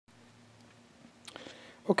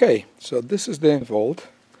Okay, so this is the Volt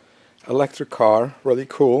electric car, really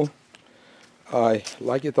cool. I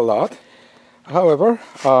like it a lot. However,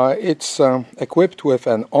 it's equipped with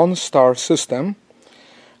an ONStar system,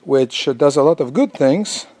 which does a lot of good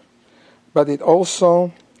things, but it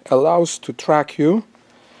also allows to track you.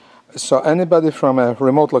 So anybody from a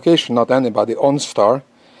remote location, not anybody, ONStar,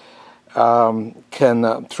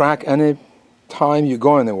 can track any time you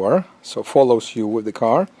go anywhere, so follows you with the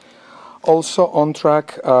car. Also,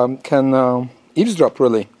 OnTrack can eavesdrop,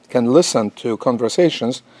 really, can listen to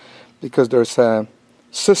conversations, because there's a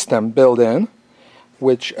system built in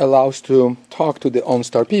which allows to talk to the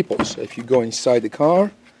OnStar people. So if you go inside the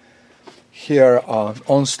car, here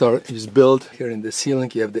OnStar is built. Here in the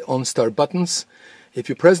ceiling you have the OnStar buttons. If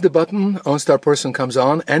you press the button, OnStar person comes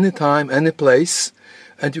on anytime, any place,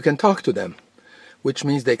 and you can talk to them, which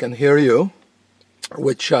means they can hear you,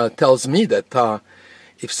 which tells me that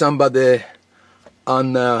if somebody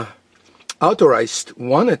unauthorized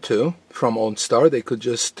wanted to from ONStar, they could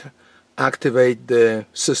just activate the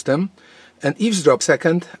system and eavesdrop.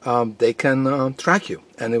 Second, they can track you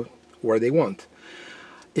anywhere they want.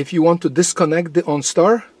 If you want to disconnect the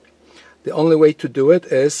ONStar, the only way to do it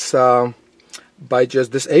is by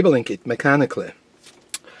just disabling it mechanically.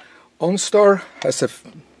 ONStar has a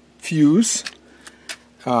fuse.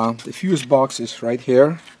 The fuse box is right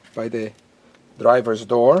here by the driver's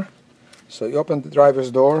door. So you open the driver's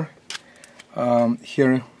door.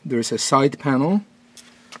 Here there is a side panel.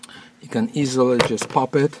 You can easily just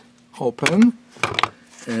pop it open,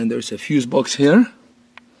 and there's a fuse box here,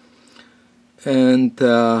 and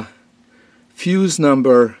fuse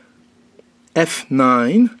number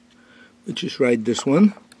F9, which is right this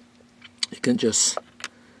one. You can just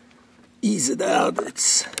ease it out.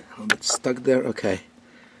 It's a little bit stuck there. Okay,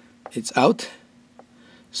 it's out.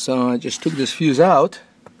 So I just took this fuse out,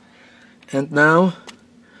 and now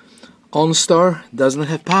ONStar doesn't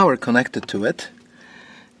have power connected to it.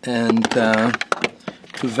 And to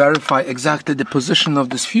verify exactly the position of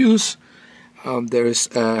this fuse, there is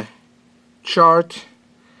a chart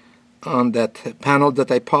on that panel that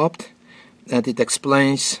I popped, and it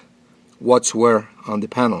explains what's where on the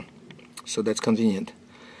panel. So that's convenient.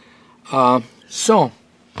 So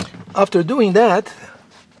after doing that,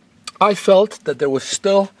 I felt that there was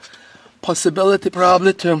still possibility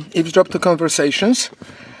probably to eavesdrop to conversations.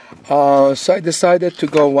 So I decided to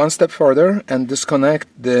go one step further and disconnect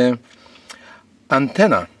the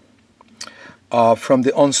antenna from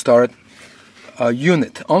the ONStar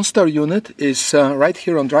unit. ONStar unit is right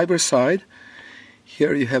here on driver's side.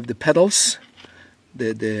 Here you have the pedals,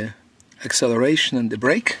 the acceleration and the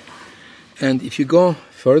brake. And if you go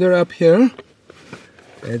further up here,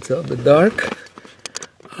 it's a little bit dark.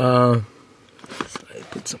 So I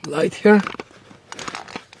put some light here.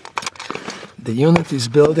 The unit is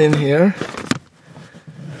built in here,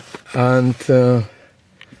 and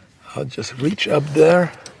I'll just reach up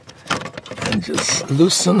there and just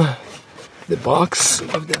loosen the box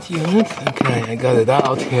of that unit. Okay, I got it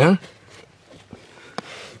out here.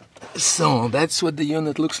 So that's what the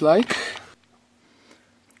unit looks like.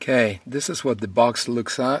 Okay, this is what the box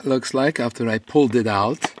looks like after I pulled it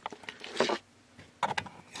out.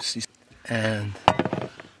 You see, and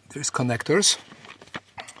there's connectors.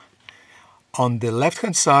 On the left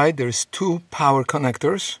hand side there's two power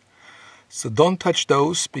connectors, so don't touch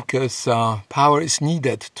those, because power is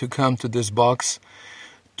needed to come to this box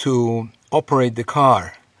to operate the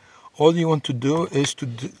car. All you want to do is to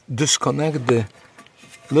disconnect the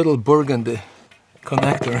little burgundy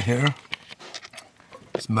connector here.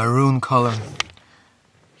 It's maroon color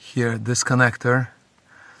here, this connector.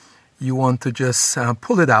 You want to just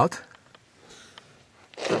pull it out.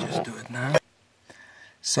 Just do it now.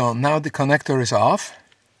 So now the connector is off.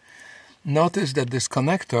 Notice that this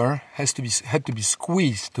connector had to be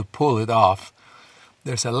squeezed to pull it off.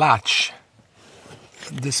 There's a latch.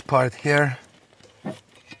 This part here.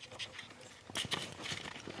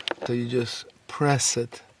 So you just press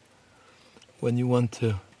it when you want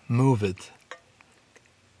to move it.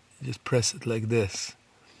 You just press it like this,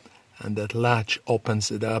 and that latch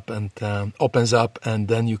opens it up and and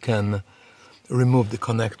then you can remove the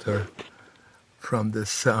connector from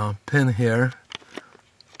this pin here,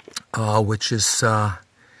 which is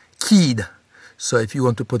keyed. So if you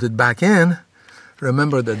want to put it back in,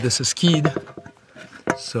 remember that this is keyed.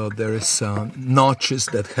 So there is notches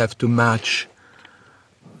that have to match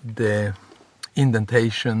the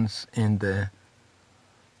indentations in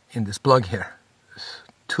this plug here.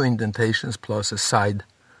 Two indentations plus a side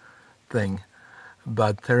thing.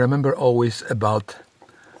 But remember always about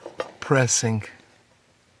pressing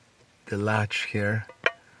the latch here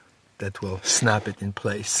that will snap it in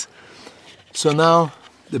place. So now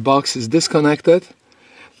the box is disconnected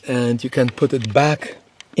and you can put it back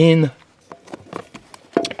in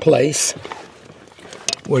place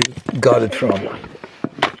where you got it from.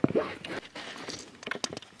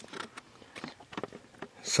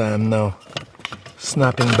 So I'm now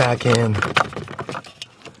snapping back in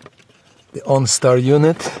the ONStar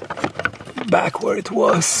unit back where it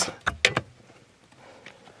was.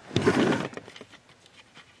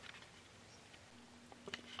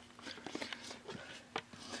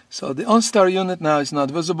 So the ONStar unit now is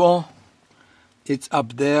not visible. It's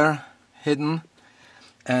up there, hidden,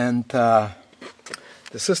 and the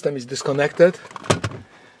system is disconnected.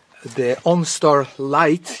 The ONStar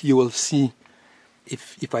light, you will see,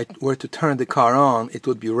 if I were to turn the car on, it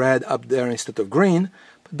would be red up there instead of green.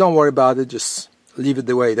 But don't worry about it, just leave it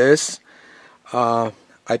the way it is. I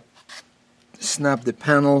snapped the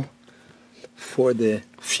panel for the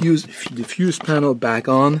fuse panel back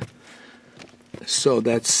on. So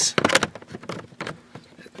that's,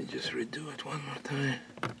 let me just redo it one more time.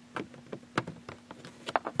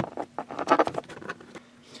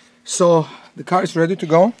 So the car is ready to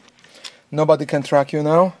go. Nobody can track you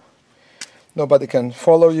now. Nobody can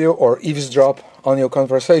follow you or eavesdrop on your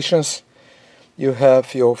conversations. You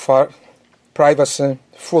have your privacy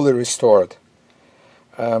fully restored.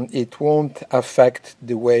 It won't affect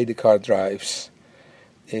the way the car drives.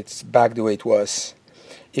 It's back the way it was.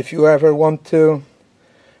 If you ever want to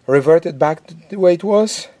revert it back to the way it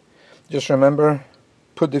was, just remember,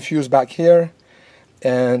 put the fuse back here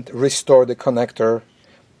and restore the connector,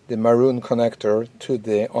 the maroon connector, to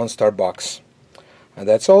the ONStar box. And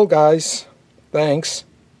that's all, guys. Thanks.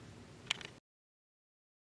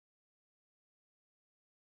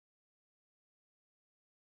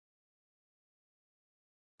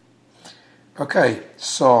 Okay,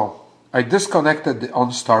 so I disconnected the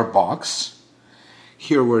ONStar box.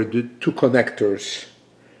 Here were the two connectors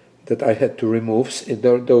that I had to remove.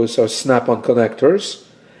 Those are snap-on connectors.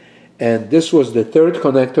 And this was the third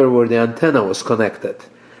connector where the antenna was connected.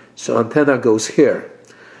 So antenna goes here.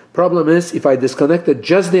 Problem is, if I disconnected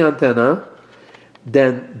just the antenna,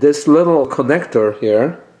 then this little connector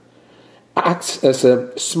here acts as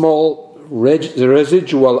a small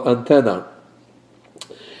residual antenna.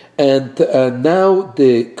 And now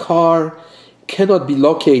the car cannot be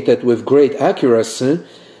located with great accuracy,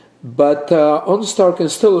 but ONStar can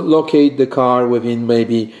still locate the car within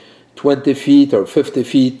maybe 20 feet or 50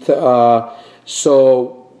 feet.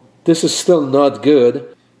 So this is still not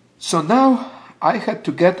good. So now I had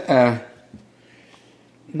to get a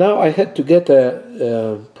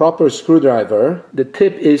proper screwdriver. The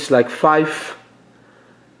tip is like 5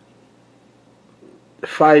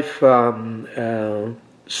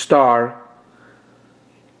 star.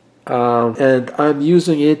 And I'm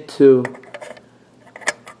using it to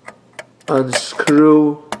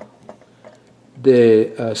unscrew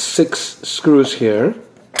the 6 screws here.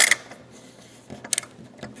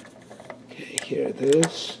 Okay, here it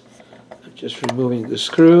is. I'm just removing the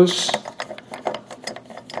screws.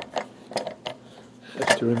 I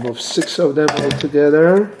have to remove 6 of them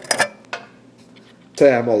altogether. So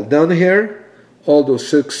I'm all done here. All those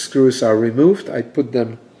 6 screws are removed. I put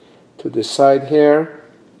them to the side here.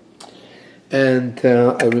 And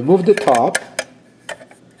I remove the top.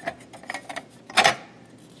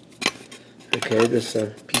 Okay, there's a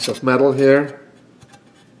piece of metal here,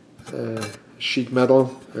 sheet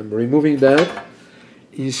metal. I'm removing that.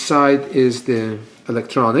 Inside is the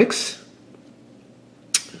electronics.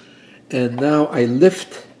 And now I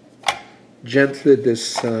lift gently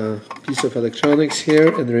this piece of electronics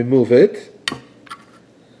here and remove it.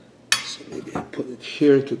 So maybe I put it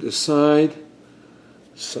here to the side.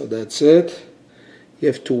 So that's it. You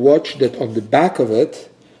have to watch that on the back of it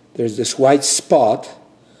there's this white spot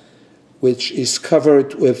which is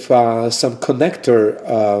covered with some connector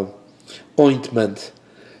ointment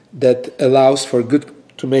that allows for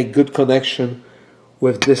to make good connection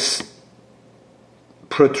with this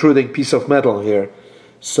protruding piece of metal here.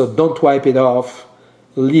 So don't wipe it off.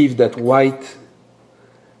 Leave that white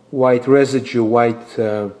residue,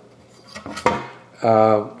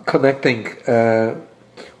 connecting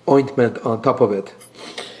ointment on top of it.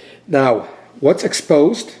 Now, what's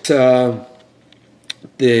exposed? The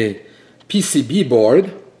PCB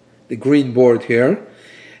board, the green board here,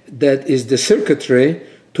 that is the circuitry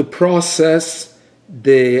to process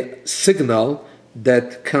the signal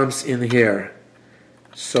that comes in here.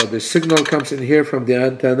 So the signal comes in here from the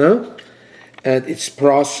antenna and it's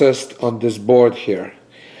processed on this board here.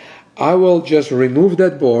 I will just remove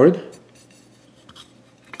that board.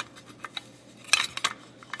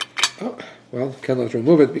 Oh, well, cannot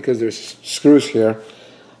remove it because there's screws here,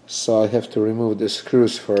 so I have to remove the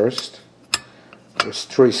screws first. There's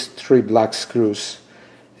three black screws.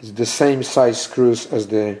 It's the same size screws as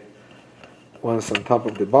the ones on top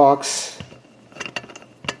of the box.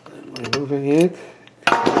 I'm removing it.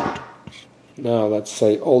 Now let's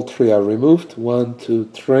say all three are removed. 1, 2,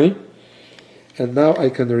 3. And now I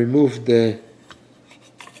can remove the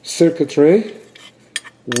circuitry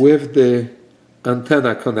with the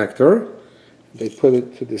antenna connector. They put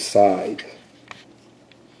it to the side.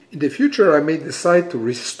 In the future, I may decide to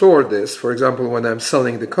restore this, for example, when I'm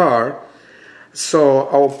selling the car. So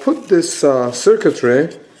I'll put this circuitry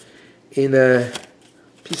in a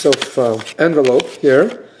piece of envelope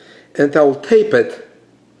here, and I'll tape it.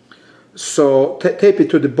 So tape it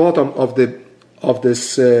to the bottom of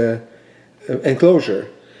this enclosure.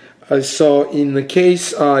 So in the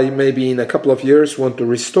case I maybe in a couple of years want to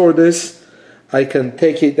restore this, I can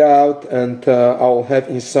take it out and I'll have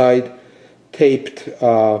inside taped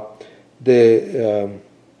the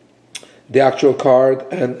actual card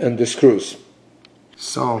and the screws.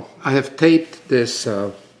 So I have taped this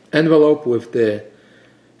envelope with the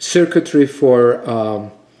circuitry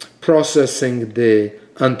for processing the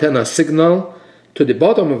antenna signal to the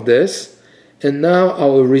bottom of this, and now I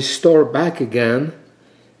will restore back again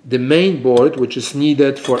the main board, which is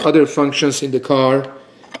needed for other functions in the car.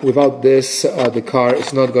 Without this, the car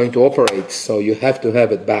is not going to operate, so you have to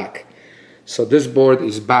have it back. So this board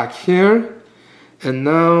is back here, and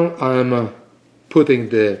now I'm putting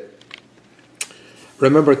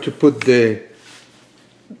remember to put the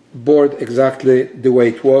board exactly the way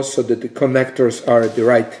it was so that the connectors are at the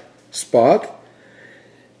right spot.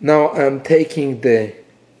 Now I'm taking the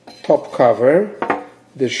top cover,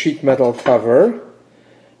 the sheet metal cover,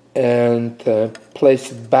 and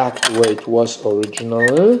place it back the way it was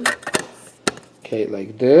originally. Okay,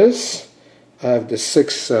 like this. I have the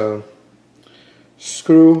 6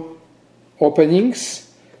 screw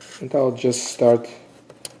openings, and I'll just start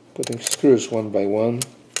putting screws one by one,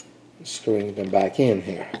 screwing them back in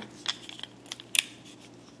here.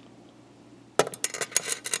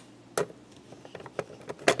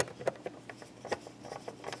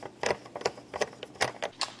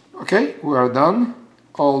 Okay, we are done.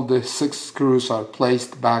 All the 6 screws are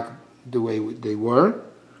placed back the way they were.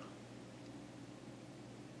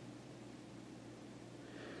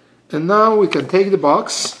 And now we can take the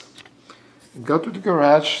box, go to the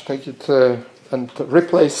garage, take it and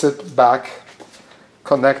replace it back,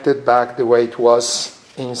 connect it back the way it was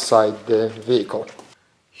inside the vehicle.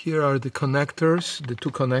 Here are the connectors, the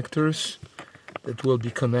 2 connectors that will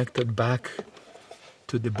be connected back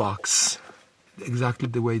to the box, exactly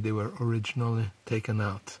the way they were originally taken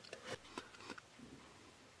out.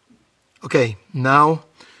 Okay, now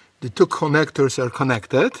the 2 connectors are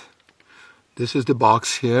connected. This is the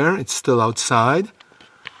box here, it's still outside.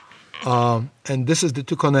 And this is the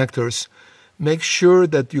 2 connectors. Make sure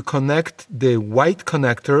that you connect the white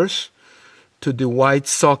connectors to the white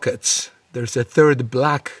sockets. There's a 3rd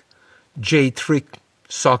black J3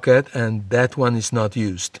 socket, and that one is not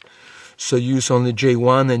used. So use only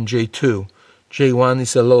J1 and J2. J1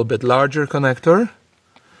 is a little bit larger connector,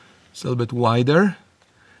 it's a little bit wider,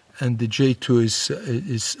 and the J2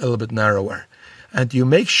 is a little bit narrower. And you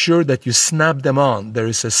make sure that you snap them on. There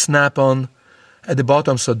is a snap-on at the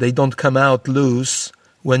bottom so they don't come out loose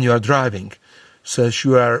when you are driving. So as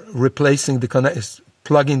you are replacing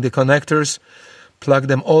plugging the connectors, plug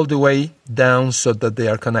them all the way down so that they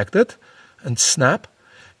are connected and snap.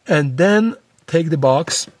 And then take the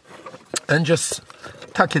box and just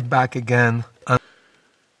tuck it back again.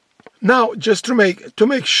 Now, just to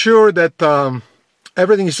make sure that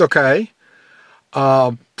everything is okay,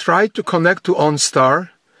 try to connect to ONStar,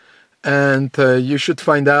 and you should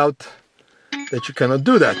find out that you cannot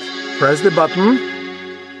do that. Press the button.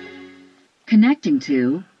 Connecting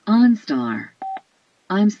to ONStar.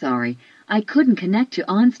 I'm sorry, I couldn't connect to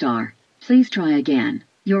ONStar. Please try again.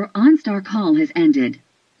 Your ONStar call has ended.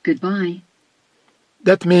 Goodbye.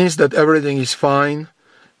 That means that everything is fine.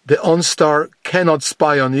 The ONStar cannot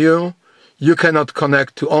spy on you. You cannot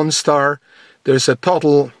connect to ONStar. There's a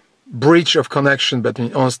total breach of connection between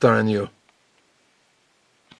ONStar and you.